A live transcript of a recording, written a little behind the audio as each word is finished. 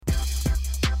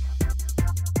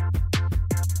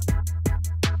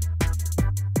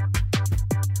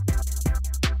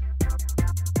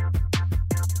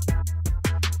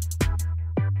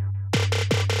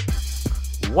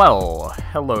Well,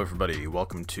 hello everybody.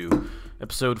 Welcome to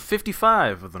episode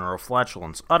 55 of the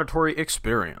Neuroflatulence Auditory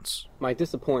Experience. My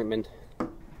disappointment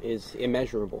is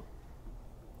immeasurable,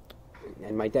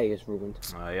 and my day is ruined.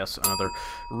 Yes, another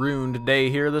ruined day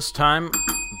here this time.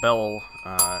 Bell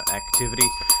activity.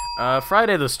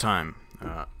 Friday this time.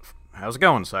 How's it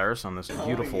going, Cyrus, on this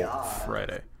beautiful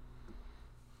Friday?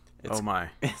 Oh my.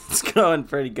 It's going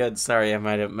pretty good. Sorry, I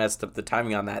might have messed up the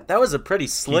timing on that. That was a pretty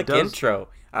slick intro.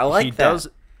 I like that.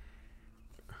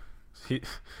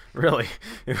 Really,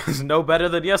 it was no better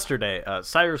than yesterday.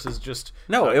 Cyrus is just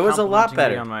it was a lot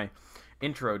better on my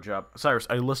intro job. Cyrus,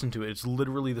 I listened to it. It's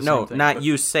literally the same thing. No, not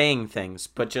you saying things,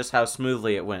 but just how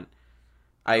smoothly it went.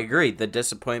 I agree. The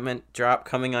disappointment drop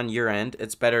coming on your end,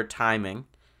 it's better timing,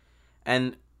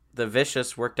 and the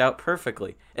vicious worked out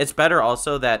perfectly. It's better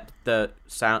also that the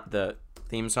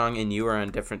theme song and you are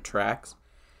on different tracks.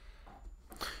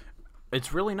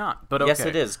 It's really not, but okay. Yes,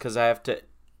 it is, because I have to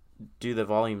do the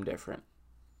volume different.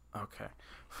 Okay,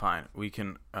 fine. We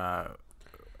can, I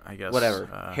guess... Whatever.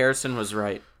 Harrison was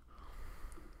right.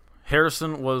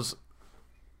 Harrison was,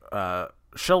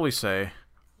 shall we say,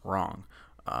 wrong.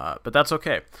 But that's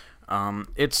okay.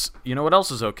 You know what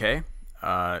else is okay?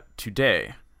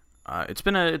 Today. It's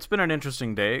been an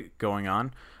interesting day going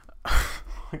on. Oh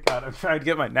my God, I'm trying to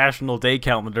get my National Day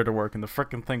calendar to work, and the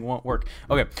frickin' thing won't work.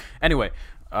 Okay, anyway,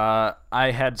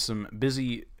 I had some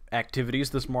busy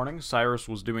activities this morning. Cyrus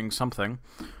was doing something,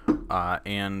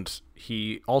 and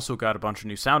he also got a bunch of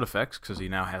new sound effects, because he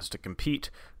now has to compete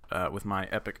with my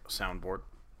epic soundboard.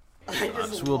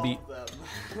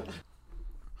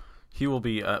 He will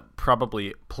be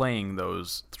probably playing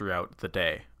those throughout the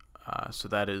day. So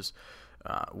that is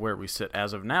where we sit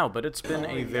as of now. But it's been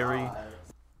a very...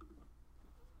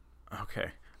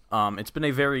 Okay. It's been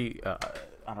a very,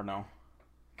 I don't know,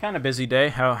 kind of busy day.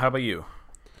 How about you?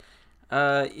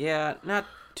 Yeah, not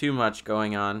too much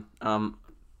going on.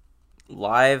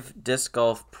 Live Disc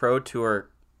Golf Pro Tour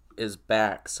is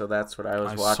back, so that's what I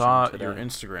was watching today. I saw your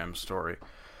Instagram story.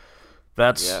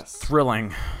 That's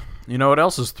thrilling. You know what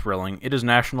else is thrilling? It is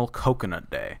National Coconut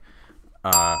Day.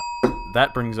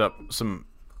 That brings up some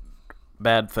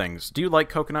bad things. Do you like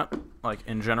coconut, like,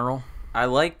 in general? I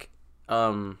like,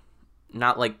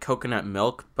 not like coconut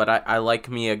milk, but I like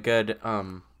me a good,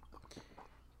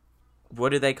 what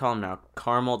do they call them now?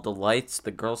 Caramel Delights,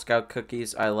 the Girl Scout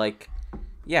cookies. I like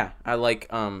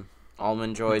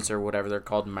Almond Joys or whatever they're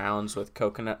called, mounds with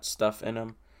coconut stuff in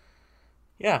them.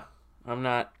 Yeah, I'm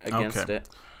not against it.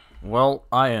 Well,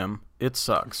 I am. It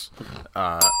sucks.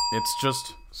 It's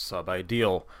just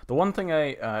sub-ideal. The one thing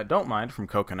I don't mind from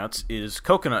coconuts is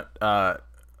coconut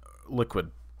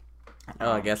liquid.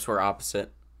 I guess we're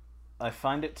opposite. I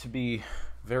find it to be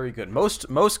very good.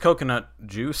 Most coconut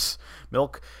juice,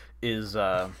 milk, is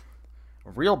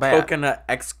real bad. Coconut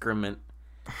excrement.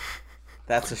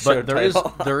 That's a show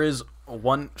title. There is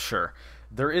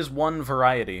one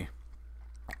variety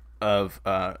of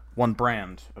one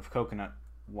brand of coconut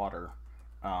water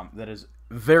that is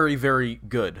very, very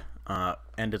good,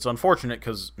 and it's unfortunate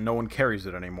because no one carries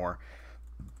it anymore,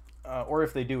 or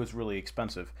if they do, it's really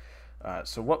expensive.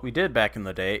 So what we did back in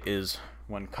the day is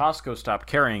when Costco stopped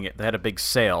carrying it, they had a big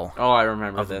sale. Oh, I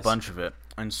remember this. A bunch of it,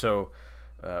 and so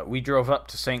we drove up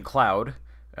to St. Cloud,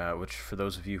 which for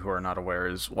those of you who are not aware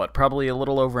is probably a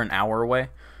little over an hour away.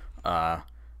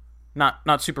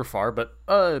 Not super far, but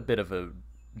a bit of a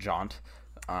jaunt.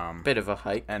 Bit of a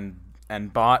hike.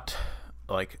 And bought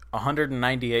like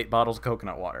 198 bottles of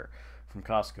coconut water from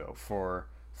Costco for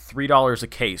 $3 a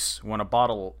case, when a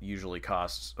bottle usually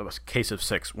costs a case of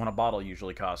 6. When a bottle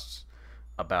usually costs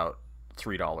about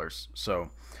 $3. So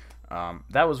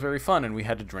that was very fun, and we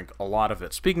had to drink a lot of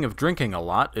it. Speaking of drinking a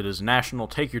lot, it is National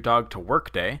Take Your Dog to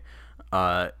Work Day.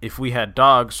 If we had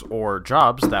dogs or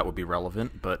jobs, that would be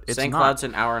relevant, but it's St. not. Cloud's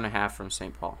an hour and a half from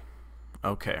St. Paul.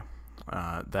 Okay,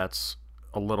 that's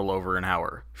a little over an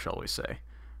hour, shall we say?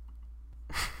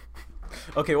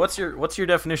 Okay, what's your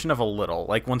definition of a little?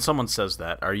 Like, when someone says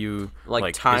that, are you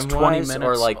like time 20 minutes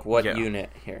or like what unit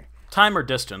here? Time or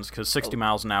distance, because 60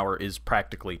 miles an hour is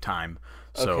practically time.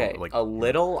 So, okay, like a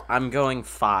little. I'm going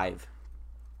 5.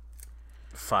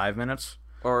 5 minutes,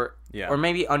 or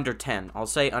maybe under 10. I'll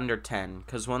say under 10,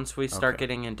 because once we start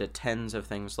getting into tens of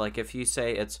things, like if you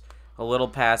say it's a little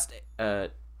past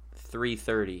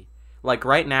 3:30, like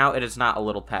right now it is not a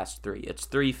little past 3. It's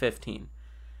 3:15.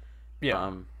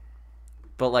 Yeah.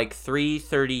 But like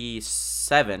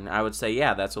 3:37, I would say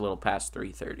that's a little past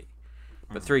 3:30.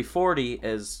 But 3:40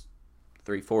 is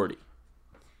 3:40.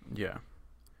 Yeah.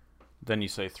 Then you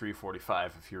say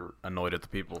 3:45 if you're annoyed at the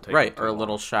people taking Right, too or a long.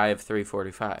 little shy of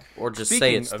 3:45, or just say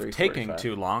Speaking it's of 3:45. taking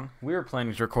too long, we were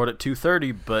planning to record at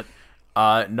 2:30, but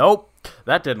nope,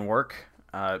 that didn't work.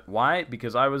 Why?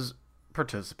 Because I was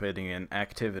participating in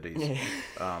activities.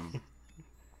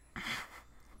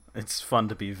 It's fun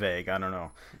to be vague. I don't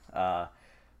know.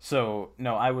 So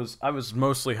no, I was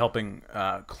mostly helping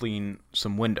clean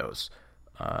some windows.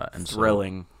 And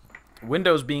Thrilling. So,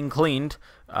 windows being cleaned,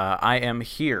 I am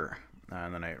here.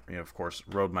 And then I, of course,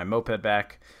 rode my moped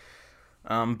back.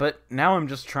 But now I'm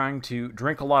just trying to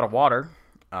drink a lot of water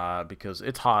because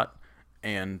it's hot.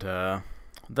 And then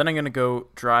I'm going to go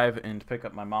drive and pick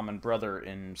up my mom and brother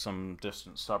in some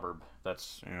distant suburb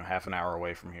that's half an hour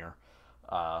away from here.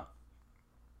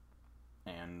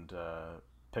 And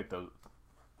pick those.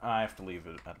 I have to leave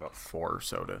it at about 4 or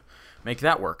so to make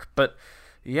that work. But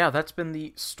yeah, that's been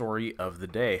the story of the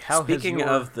day. Speaking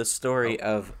of the story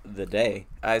of the day,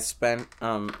 I spent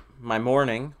my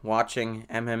morning watching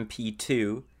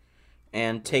MMP2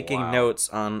 and taking notes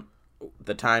on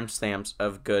the timestamps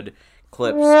of good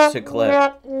clips to clip.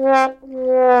 I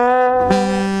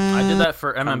did that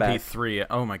for MMP3.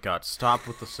 Oh my god, stop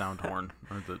with the sound horn.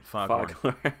 Or the foghorn.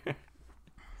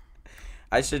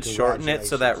 I should shorten it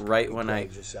so that right when I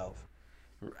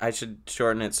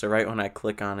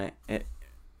click on it,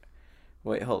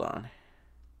 wait, hold on.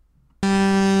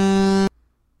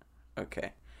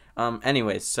 Okay.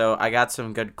 Anyways, so I got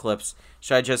some good clips.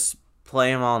 Should I just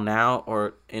play them all now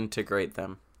or integrate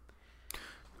them?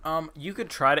 You could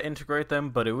try to integrate them,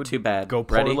 but it would Too bad. go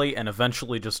poorly and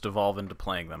eventually just devolve into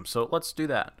playing them. So let's do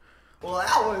that. Well,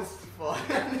 that was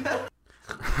fun.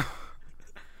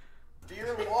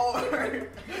 Dear Lord,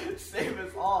 save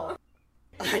us all.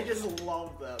 I just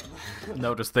love them.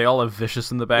 Notice they all have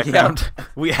Vicious in the background. Yep.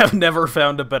 We have never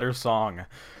found a better song.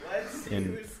 Let's see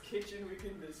whose kitchen we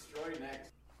can destroy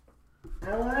next.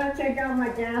 I want to take out my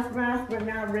gas mask, but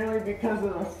not really because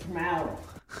of the smell.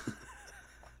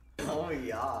 Oh,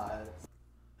 yeah.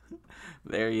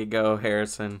 There you go,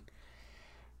 Harrison.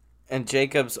 And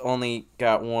Jacob's only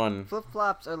got one.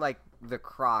 Flip-flops are like the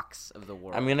Crocs of the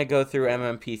world. I'm going to go through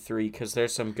MMP3 because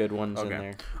there's some good ones in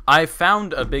there. I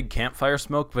found a big campfire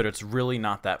smoke, but it's really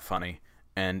not that funny.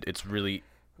 And it's really...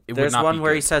 There's one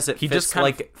where he says he fits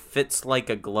like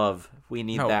a glove. We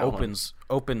need that one.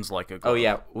 Opens like a glove. Oh,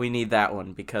 yeah. We need that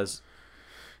one because...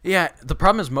 Yeah, the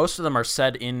problem is most of them are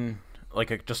said in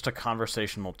like just a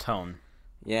conversational tone.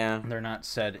 Yeah. They're not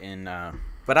said in...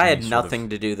 But I had nothing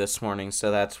to do this morning,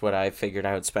 so that's what I figured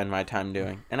I would spend my time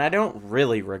doing. And I don't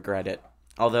really regret it.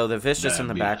 Although the Vicious in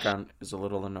the background is a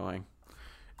little annoying.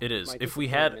 It is. If we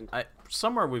had...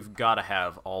 somewhere we've got to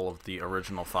have all of the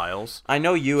original files. I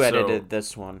know you edited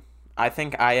this one. I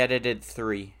think I edited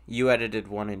 3. You edited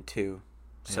 1 and 2.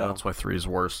 So yeah, that's why 3 is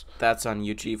worse. That's on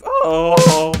you, Chief.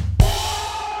 Oh!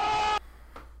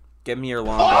 Give me your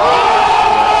long...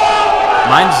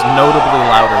 Mine's notably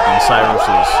louder than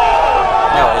Cyrus's.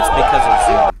 No, it's because of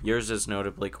Zoom. Yours is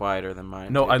notably quieter than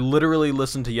mine. No, too. I literally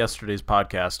listened to yesterday's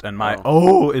podcast, and my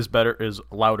is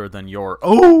louder than your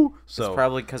oh. So it's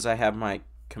probably because I have my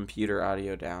computer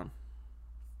audio down.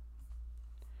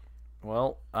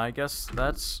 Well, I guess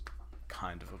that's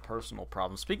kind of a personal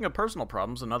problem. Speaking of personal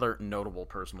problems, another notable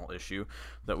personal issue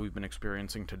that we've been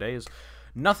experiencing today is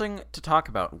nothing to talk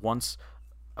about once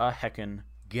a heckin'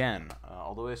 again.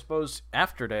 Although I suppose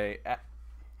after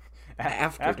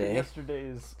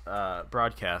yesterday's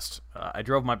broadcast, I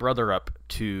drove my brother up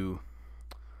to,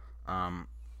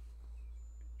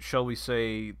 shall we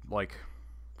say, like,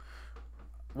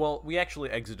 well, we actually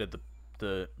exited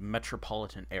the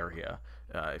metropolitan area,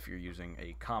 if you're using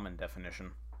a common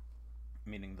definition,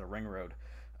 meaning the ring road,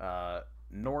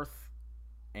 north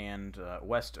and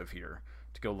west of here,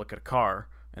 to go look at a car,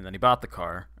 and then he bought the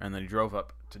car, and then he drove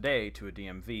up today to a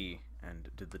DMV and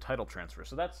did the title transfer.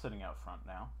 So that's sitting out front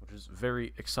now, which is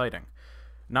very exciting.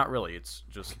 Not really, it's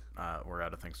just we're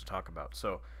out of things to talk about.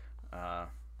 So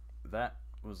that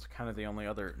was kind of the only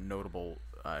other notable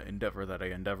endeavor that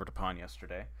I endeavored upon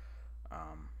yesterday.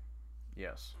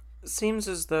 Yes. It seems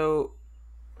as though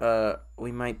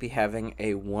we might be having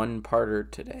a one-parter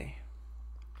today.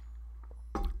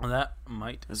 That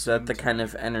might... Is that the kind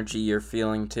of energy you're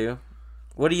feeling too?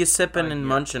 What are you sipping and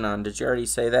munching on? Did you already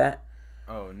say that?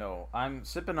 Oh, no. I'm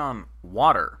sipping on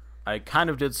water. I kind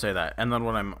of did say that. And then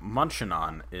what I'm munching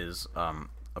on is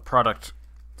a product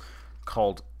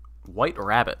called White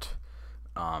Rabbit.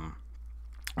 And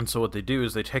so what they do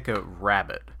is they take a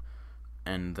rabbit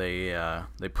and they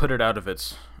put it out of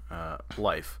its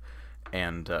life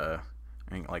and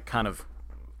like kind of...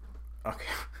 Okay.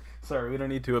 Sorry, we don't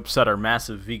need to upset our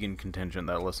massive vegan contingent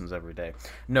that listens every day.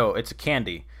 No, it's a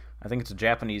candy. I think it's a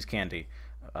Japanese candy,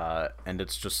 and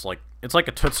it's just like it's like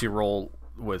a Tootsie Roll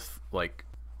with like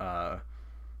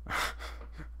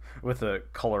with a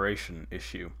coloration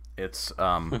issue. It's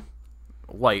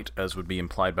white, as would be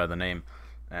implied by the name,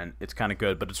 and it's kind of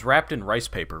good, but it's wrapped in rice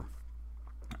paper,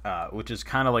 which is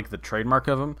kind of like the trademark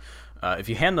of them. If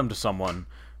you hand them to someone,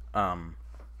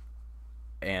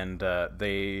 and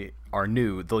they are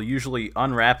new, they'll usually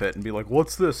unwrap it and be like,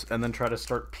 "What's this?" and then try to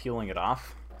start peeling it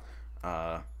off,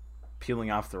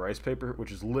 peeling off the rice paper,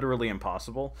 which is literally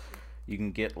impossible. You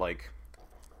can get like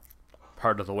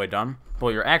part of the way done. But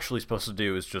what you're actually supposed to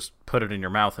do is just put it in your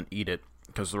mouth and eat it,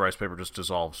 because the rice paper just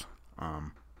dissolves.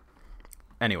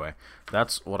 Anyway,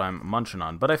 that's what I'm munching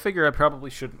on. But I figure I probably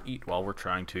shouldn't eat while we're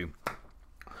trying to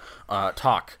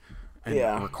talk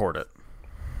and record it.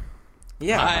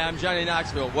 Yeah. Hi, I'm Johnny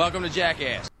Knoxville. Welcome to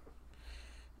Jackass.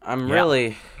 I'm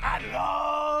really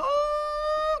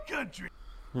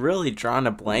drawing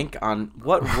a blank on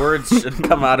what words should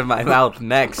come out of my mouth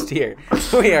next here.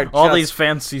 We are all these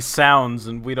fancy sounds,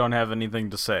 and we don't have anything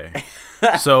to say.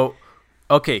 So,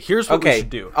 okay, here's what we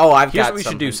should do. Oh, I've here's got what we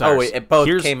something. should do, Cyrus. Oh, wait, it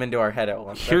both came into our head at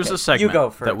once. Here's okay. a segment you go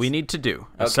first. that we need to do.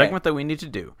 A Okay. segment that we need to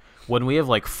do when we have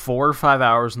like 4 or 5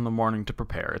 hours in the morning to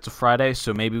prepare. It's a Friday,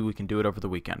 so maybe we can do it over the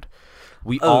weekend.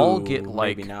 We all get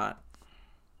like maybe not.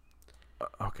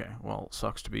 Okay, well,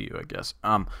 sucks to be you, I guess.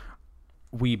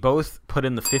 We both put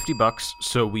in the $50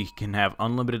 so we can have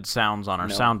unlimited sounds on our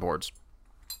soundboards.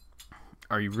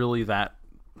 Are you really that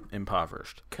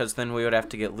impoverished? Because then we would have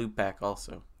to get loopback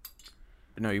also.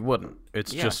 No, you wouldn't.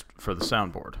 It's just for the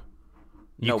soundboard.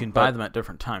 You can but- buy them at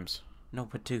different times. No,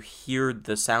 but to hear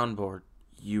the soundboard,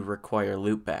 you require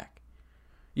loopback.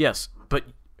 Yes, but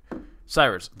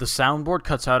Cyrus, the soundboard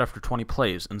cuts out after 20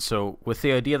 plays, and so with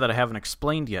the idea that I haven't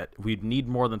explained yet, we'd need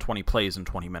more than 20 plays in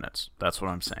 20 minutes. That's what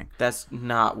I'm saying. That's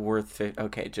not worth it.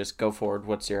 Okay, just go forward.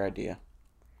 What's your idea?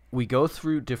 We go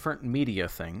through different media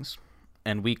things,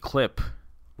 and we clip.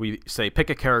 We say pick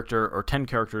a character or 10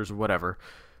 characters or whatever,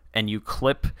 and you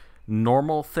clip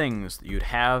normal things that you'd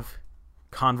have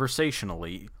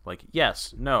conversationally, like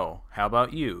yes, no, how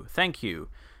about you, thank you,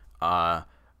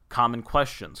 common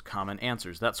questions, common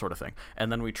answers, that sort of thing.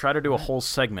 And then we try to do a whole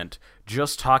segment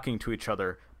just talking to each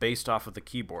other based off of the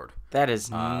keyboard. That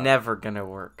is never going to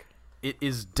work. It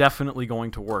is definitely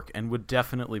going to work and would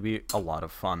definitely be a lot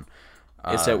of fun.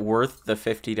 Is it worth the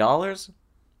 $50?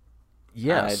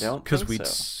 Yes, I don't because think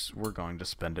we're going to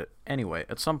spend it anyway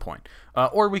at some point.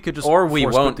 Or we could just Or we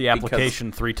force won't put the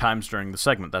application 3 times during the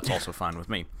segment. That's also fine with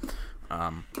me.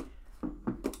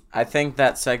 I think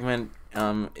that segment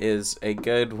is a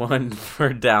good one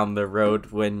for down the road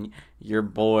when your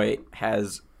boy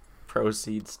has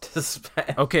proceeds to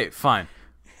spend. Okay, fine.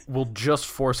 We'll just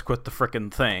force quit the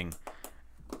frickin' thing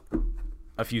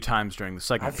a few times during the I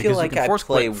segment. feel because like you can I force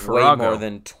play quit way Farago. more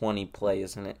than 20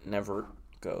 plays and it never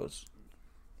goes.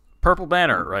 Purple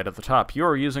banner right at the top. You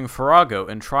are using Farago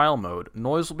in trial mode.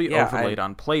 Noise will be Yeah, overlaid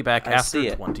on playback I after see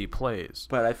it. 20 plays.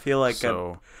 But I feel like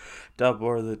So, I've done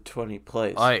more than 20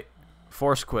 plays. alright,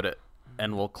 force quit it,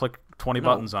 and we'll click 20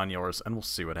 buttons on yours, and we'll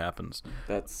see what happens.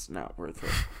 That's not worth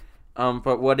it.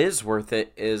 But what is worth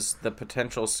it is the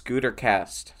potential scooter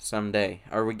cast someday.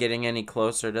 Are we getting any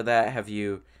closer to that? Have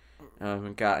you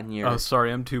gotten your Oh,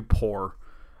 sorry, I'm too poor.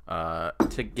 to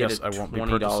get Yes, a I won't be $20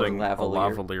 purchasing a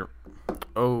lavalier? lavalier.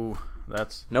 Oh,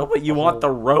 that's... No, but you want the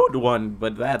road one,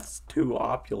 but that's too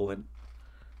opulent.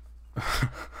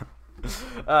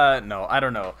 No, I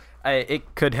don't know.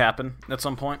 It could happen at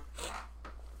some point.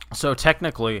 So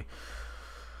technically...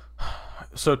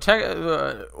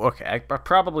 okay, I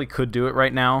probably could do it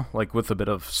right now, like with a bit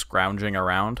of scrounging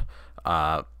around.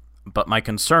 But my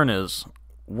concern is,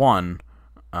 one...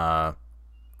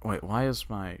 wait, why is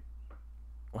my...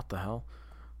 What the hell?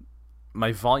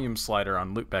 My volume slider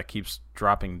on loopback keeps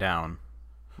dropping down.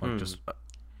 Like just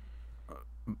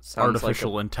Sounds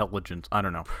artificial like intelligence. I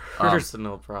don't know. a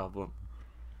personal problem.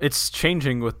 It's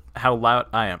changing with how loud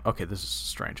I am. Okay, this is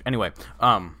strange. Anyway,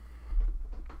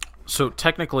 so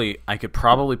technically I could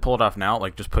probably pull it off now,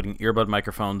 like just putting earbud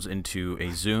microphones into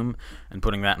a Zoom and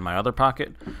putting that in my other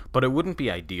pocket, but it wouldn't be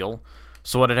ideal.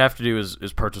 So what I'd have to do is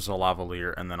purchase a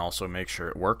lavalier and then also make sure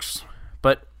it works.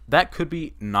 But that could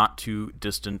be not too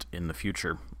distant in the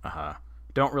future.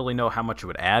 Don't really know how much it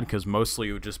would add, because mostly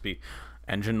it would just be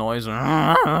engine noise. It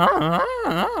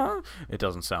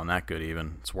doesn't sound that good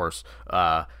even. It's worse.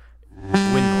 Wind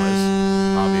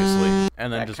noise, obviously.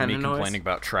 And then That just kind me of noise? complaining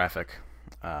about traffic.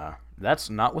 That's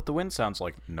not what the wind sounds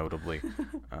like, notably.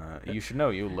 You should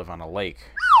know you live on a lake.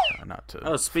 Not to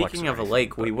Oh, speaking of a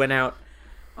lake, we went out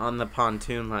on the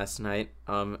pontoon last night,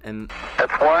 and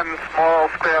It's one small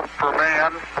step for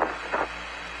man,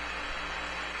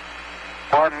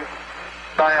 One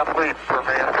giant leap for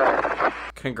mankind.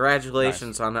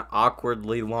 Congratulations on an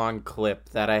awkwardly long clip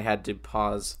that I had to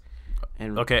pause.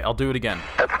 And Okay, I'll do it again.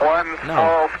 It's one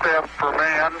small step for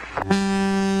man.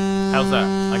 How's that?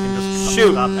 I can just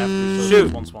Shoot. stop after you Shoot.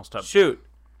 show one small step. Shoot.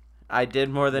 I did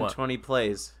more than What? 20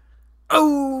 plays.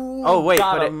 Oh! Oh, wait,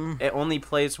 got but him. it only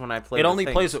plays when I play It the only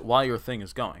things. plays it while your thing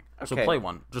is going. So Okay. play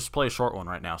one. Just play a short one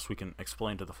right now so we can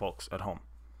explain to the folks at home.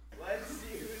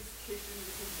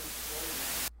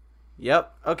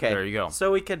 Yep, okay. There you go.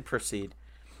 So we could proceed.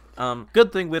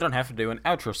 Good thing we don't have to do an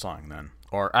outro song then.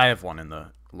 Or I have one in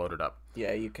the loaded up.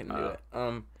 Yeah, you can do it.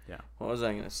 Yeah. What was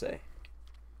I going to say?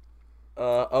 We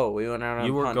went out on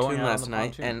You a were pontoon going out on last the night,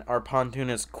 pontoon. and our pontoon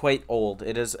is quite old.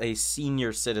 It is a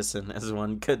senior citizen, as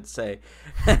one could say.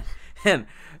 And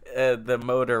the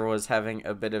motor was having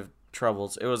a bit of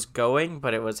troubles. It was going,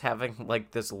 but it was having,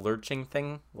 like, this lurching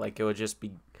thing. Like, it would just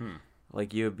be,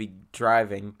 like, you would be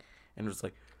driving, and it was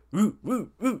like, woo,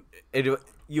 woo, woo.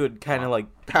 You would kind of, like,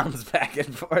 bounce back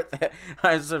and forth.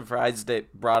 I'm surprised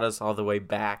it brought us all the way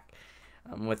back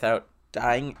without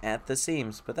dying at the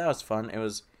seams. But that was fun. It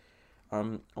was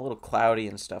a little cloudy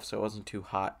and stuff, so it wasn't too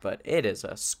hot. But it is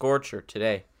a scorcher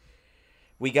today.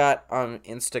 We got on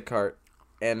Instacart,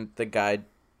 and the guy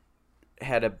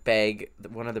had a bag.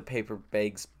 One of the paper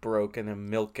bags broke, and the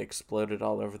milk exploded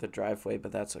all over the driveway,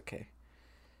 but that's okay.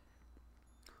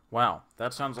 Wow,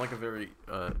 that sounds like a very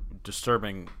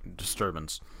disturbing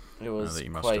disturbance It was that you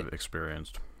must quite, have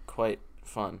experienced. quite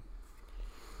fun,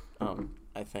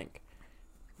 I think.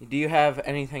 Do you have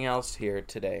anything else here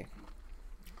today?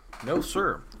 No,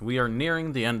 sir. We are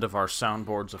nearing the end of our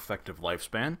soundboard's effective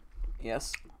lifespan.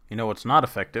 Yes? You know what's not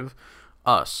effective?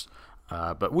 Us.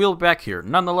 But we'll be back here,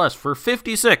 nonetheless, for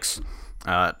 56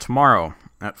 tomorrow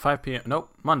at 5 p.m. Nope,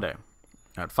 Monday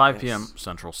at 5 p.m.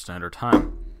 Central Standard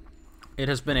Time. It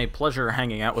has been a pleasure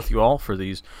hanging out with you all for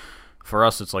these. For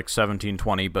us, it's like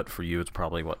 17:20, but for you, it's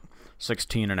probably,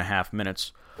 16 and a half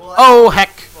minutes. Oh, heck!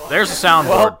 There's a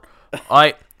soundboard.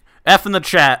 F in the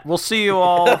chat. We'll see you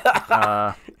all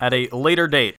at a later date.